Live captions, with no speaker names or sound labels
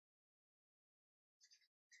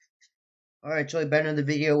Alright, Troy, back in the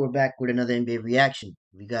video. We're back with another NBA reaction.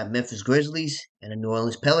 We got Memphis Grizzlies and the New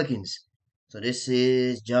Orleans Pelicans. So this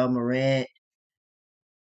is John Morant,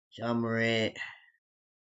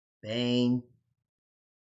 Bane,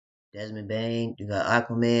 Desmond Bane. You got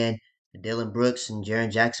Aquaman, Dylan Brooks, and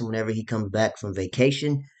Jaren Jackson whenever he comes back from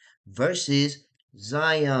vacation versus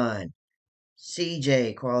Zion,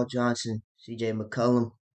 CJ, Carl Johnson, CJ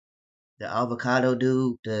McCollum, the avocado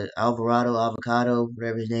dude, the Alvarado Avocado,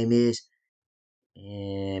 whatever his name is,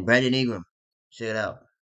 and Brandon Ingram. Check it out.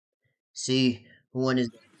 See who won this.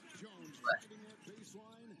 Jones driving at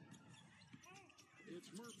baseline.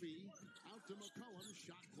 It's Murphy out to McCollum.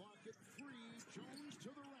 Shot clock at 3. Jones to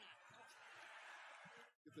the rack.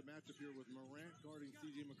 Get the matchup here with Morant guarding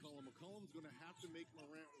C.J. McCollum. McCollum's going to have to make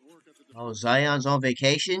Morant work at the Oh, defensive. Zion's on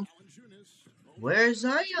vacation? Where's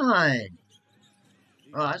Zion?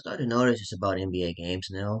 Oh, I started to notice it's about NBA games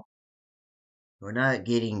now. We're not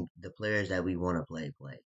getting the players that we want to play.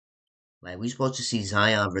 Like, we supposed to see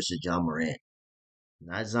Zion versus John Morant.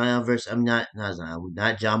 Not Zion versus, not Zion,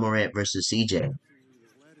 not John Morant versus CJ.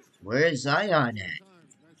 Where is Zion at?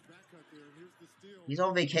 He's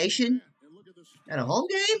on vacation? At a home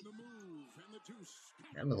game?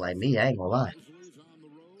 That look like me, I ain't gonna lie.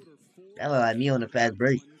 That look like me on the fast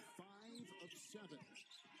break.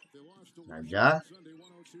 Now, Ja?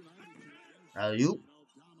 How are you?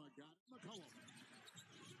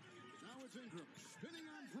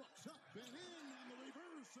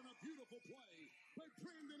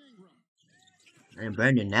 And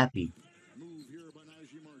Brandon nappy.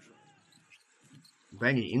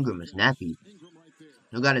 Brandon Ingram is nappy.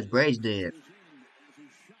 He got his braids dead.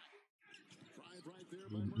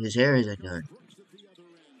 His hair isn't done.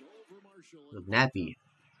 Look nappy.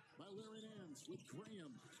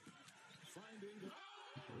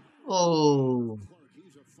 Oh,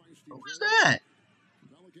 what was that?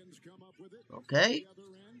 Okay.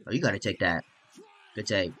 Oh, you gotta take that. Good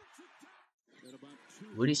take.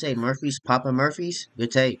 What do you say, Murphy's? Papa Murphy's?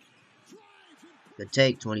 Good take. Good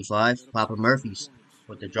take, 25. Papa Murphy's.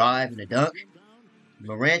 With the drive and the dunk.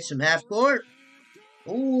 Morant from half court.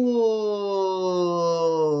 Ooh.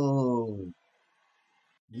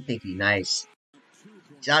 You think he nice.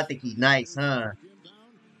 Y'all think he nice, huh?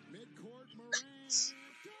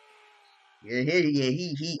 Yeah,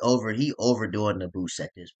 he overdoing the boost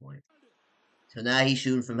at this point. So now he's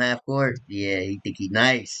shooting from half court. Yeah, he think he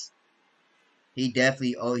nice. He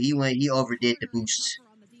definitely he overdid the boost.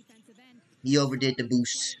 He overdid the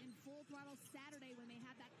boost.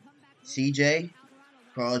 CJ,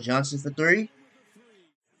 Carl Johnson for 3.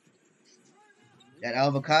 That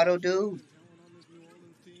avocado dude.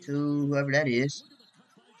 To whoever that is.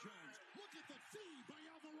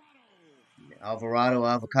 Alvarado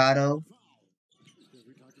avocado.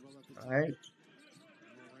 Alright.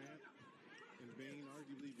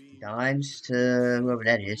 Dimes to whoever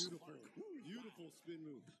that is.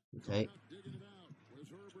 Okay.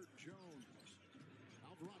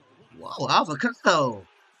 Whoa, avocado.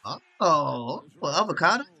 Oh, well,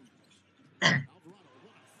 avocado.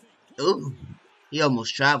 Ooh, he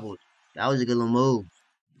almost traveled. That was a good little move.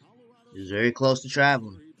 He was very close to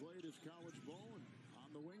traveling.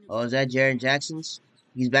 Oh, is that Jaren Jackson's?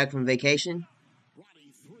 He's back from vacation?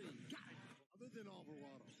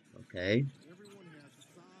 Okay.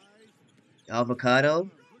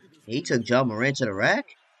 Avocado. He took John Morant to the rack?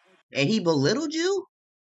 And he belittled you?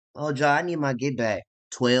 Oh, John, I need my get back.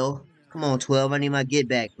 12. Come on, 12. I need my get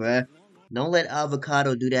back, bruh. Don't let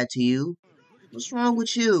Avocado do that to you. What's wrong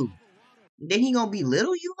with you? Then he gonna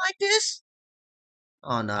belittle you like this?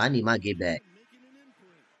 Oh, no, I need my get back.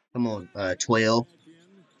 Come on, 12.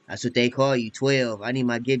 That's what they call you, 12. I need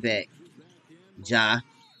my get back. Ja.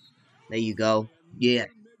 There you go. Yeah.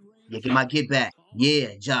 Yeah, get my get back.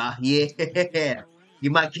 Yeah, Ja. Yeah.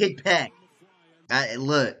 Get my get back.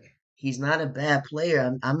 Look, he's not a bad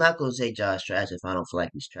player. I'm not gonna say Josh trash if I don't feel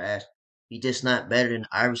like he's trash. He's just not better than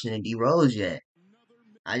Iverson and D Rose yet.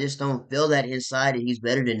 I just don't feel that inside that he's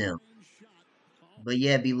better than them. But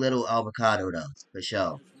yeah, belittle Avocado though, for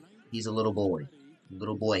sure. He's a little boy.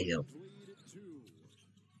 Little boy hill.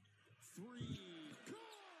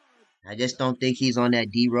 I just don't think he's on that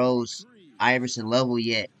D Rose Iverson level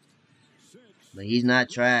yet. But he's not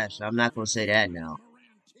trash. I'm not gonna say that now.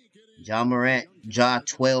 Ja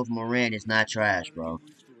 12 Morant is not trash, bro.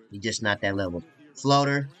 He's just not that level.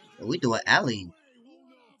 Floater. We do an alley.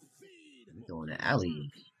 We doing an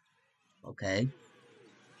alley. Okay.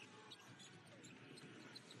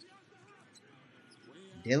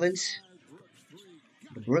 Dylan's.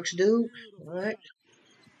 The Brooks dude. Alright.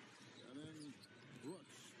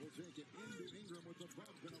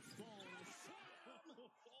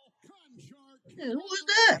 Yeah, who was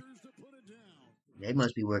that? They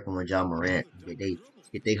must be working with John Morant.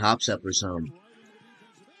 Get they hops up or something.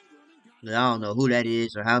 I don't know who that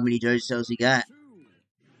is or how many jersey sales he got.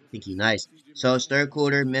 I think he nice. So it's third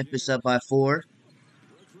quarter, Memphis up by 4.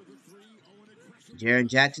 Jaren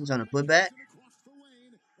Jackson's on a putback.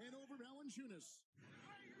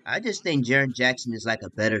 I just think Jaren Jackson is like a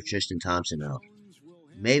better Tristan Thompson though.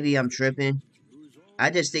 Maybe I'm tripping. I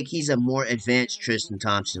just think he's a more advanced Tristan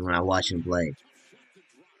Thompson when I watch him play.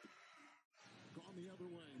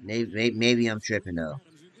 Maybe I'm tripping though.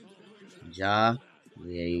 Ja,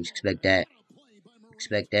 yeah, you expect that.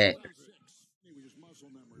 Expect that.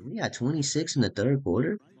 We got 26 in the third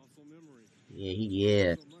quarter.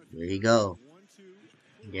 Yeah. There you go.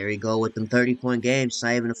 There you go with them 30-point games,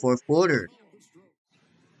 not even the fourth quarter.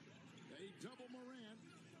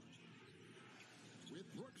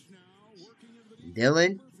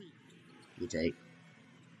 Dylan, you take.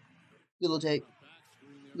 Good little take.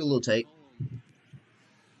 Good little take.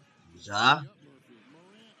 Ja.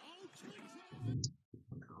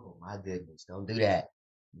 Oh my goodness. Don't do that.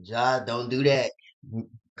 Ja, don't do that.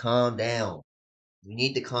 Calm down. You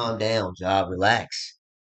need to calm down, Ja. Relax.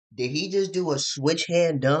 Did he just do a switch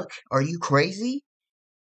hand dunk? Are you crazy?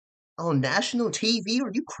 On national TV?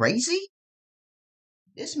 Are you crazy?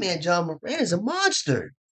 This man, John Moran, is a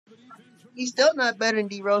monster. He's still not better than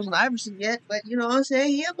D Rose and Iverson yet, but you know what I'm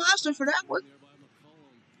saying? He a monster for that one.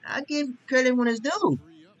 I give credit when it's due.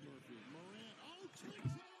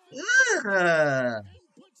 Ugh.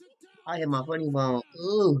 I hit my funny bone.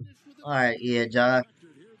 Ooh. All right, yeah, Josh.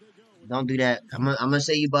 Don't do that. I'm gonna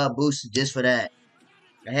say you bought boosts just for that.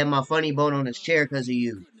 I had my funny bone on his chair because of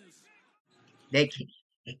you. They can't,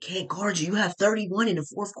 they can't guard you. You have 31 in the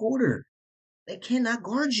fourth quarter. They cannot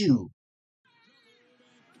guard you.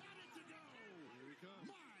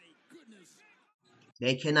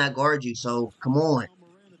 They cannot guard you. So come on.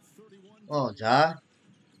 Oh, Josh.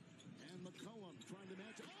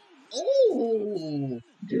 Oh,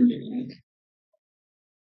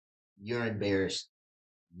 you're embarrassed.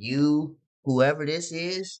 You, whoever this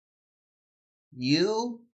is,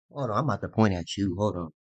 you. Hold on, I'm about to point at you. Hold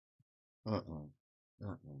on. Uh-uh.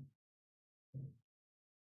 Uh-uh.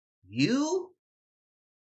 You?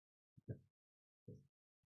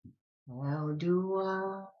 How do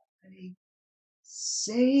I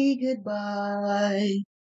say goodbye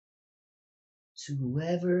to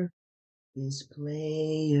whoever this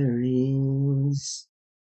player is?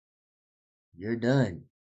 You're done.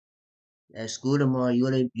 At school tomorrow, you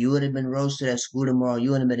would have been roasted at school tomorrow.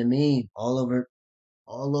 You would have been a meme all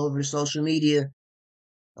over social media,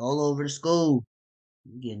 all over the school.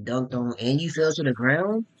 You getting dunked on, and you fell to the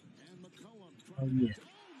ground. Oh yeah,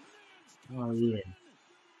 oh yeah,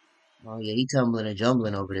 oh yeah. He tumbling and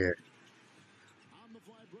jumbling over there.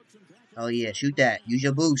 Oh yeah, shoot that. Use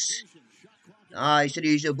your boost. Ah, you should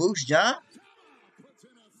have used your boost, Ja.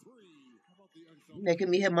 You making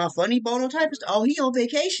me hit my funny bone on type of stuff. Oh, he on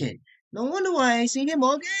vacation. No wonder why I ain't seen him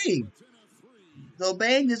all game. So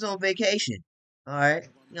Bang is on vacation. All right,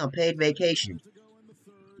 he on paid vacation.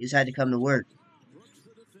 He just had to come to work.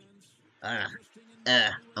 Ah,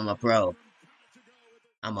 I'm a pro.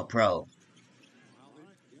 I'm a pro.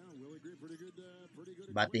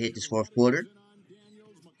 About to hit this fourth quarter.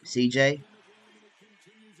 CJ.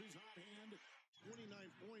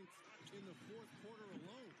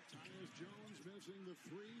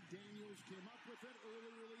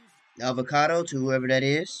 Avocado to whoever that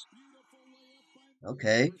is.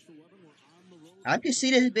 Okay. I can see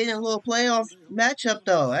this being a little playoff matchup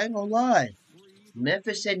though. I ain't gonna lie.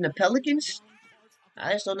 Memphis and the Pelicans.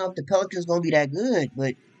 I just don't know if the Pelicans gonna be that good,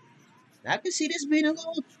 but I can see this being a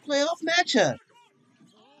little playoff matchup.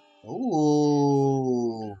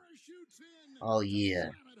 Ooh. Oh yeah.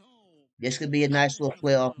 This could be a nice little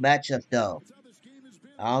playoff matchup though.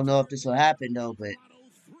 I don't know if this will happen though, but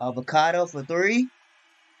avocado for 3.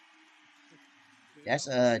 That's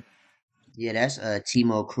yeah, that's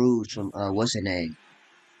Timo Cruz from what's her name?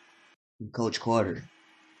 From Coach Carter.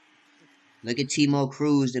 Look at Timo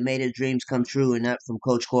Cruz that made his dreams come true and not from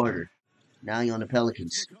Coach Carter. Now he on the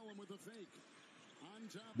Pelicans.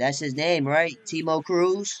 That's his name, right? Timo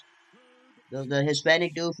Cruz? The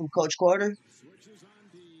Hispanic dude from Coach Carter?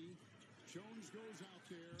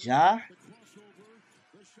 Ja?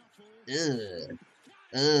 Ugh.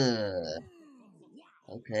 Ugh.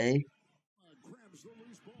 Okay.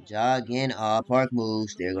 Ja again. Park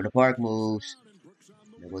moves. There go the park moves.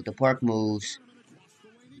 There go the park moves.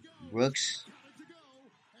 Brooks.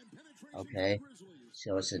 Okay.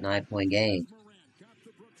 So it's a 9-point game.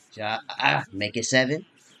 Ja. Make it 7.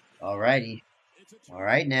 Alrighty. All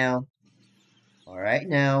right now. All right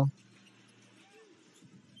now.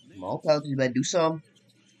 Come on, Pelicans, you better do something.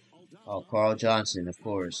 Oh, Carl Johnson, of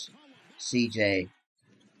course. CJ,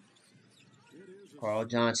 Carl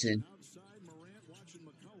Johnson.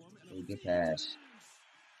 Oh, good pass.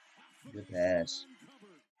 Good pass.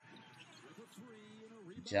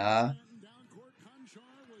 Ja.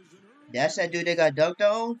 That's that dude that got dunked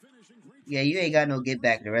on? Yeah, you ain't got no get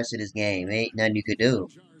back the rest of this game. Ain't nothing you could do.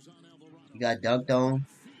 You got dunked on,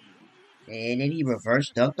 and then he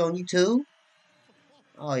reverse dunked on you too?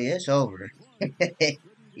 Oh, yeah, it's over.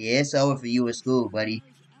 Yeah, it's over for you in school, buddy.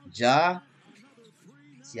 Ja,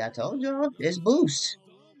 see, I told y'all, it's boost.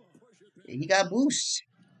 He got boost.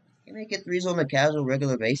 He make it threes on a casual,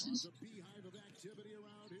 regular basis.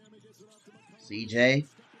 CJ.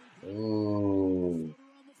 Ooh.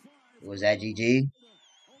 Was that GG?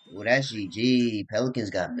 Ooh, that's GG.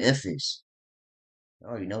 Pelicans got Memphis. I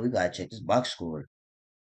already know we gotta check this box score.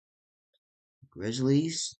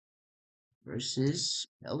 Grizzlies versus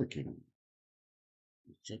Pelicans.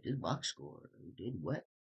 Check this box score. We did what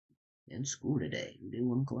in school today? We did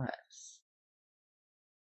one class.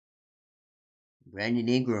 Brandon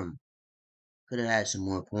Ingram could have had some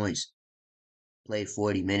more points. Played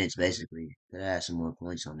 40 minutes basically. Could have had some more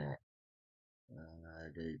points on that.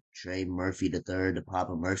 The Trey Murphy the third, the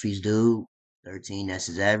Papa Murphy's dude, 13. That's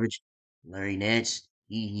his average. Larry Nance,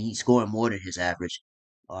 he scoring more than his average.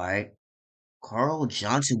 All right. Carl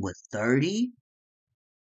Johnson with 30.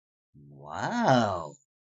 Wow.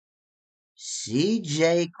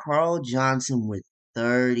 CJ Carl Johnson with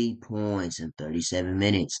 30 points in 37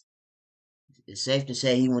 minutes. It's safe to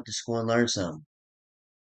say he went to school and learned something.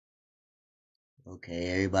 Okay,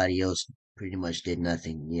 everybody else pretty much did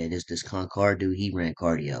nothing. Yeah, this Concord dude, he ran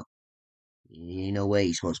cardio. Ain't no way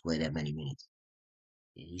he's supposed to play that many minutes.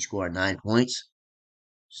 He scored 9 points.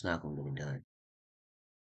 It's not gonna get it done.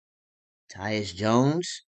 Tyus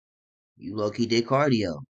Jones, you low key did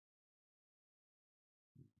cardio.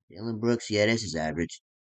 Dylan Brooks, yeah, that's his average.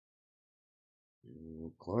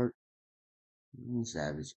 Clark, his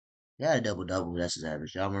average. He had a double double, that's his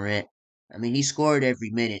average. John Morant, I mean, he scored every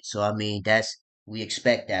minute, so I mean, we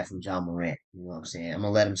expect that from John Morant. You know what I'm saying? I'm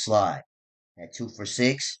gonna let him slide. At 2 for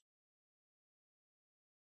 6,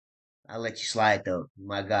 I'll let you slide though.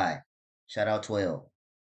 My guy. Shout out 12.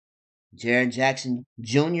 Jaren Jackson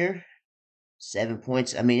Jr., 7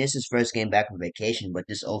 points. I mean, it's his first game back from vacation, but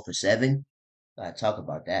this 0 for 7, gotta talk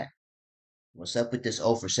about that. What's up with this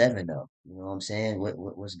 0 for 7 though? You know what I'm saying?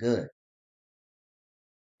 What's good?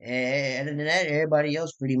 And other than that, everybody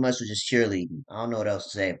else pretty much was just cheerleading. I don't know what else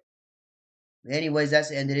to say. Anyways, that's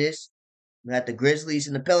the end of this. We got the Grizzlies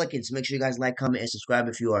and the Pelicans. Make sure you guys like, comment, and subscribe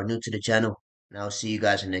if you are new to the channel. And I'll see you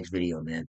guys in the next video, man.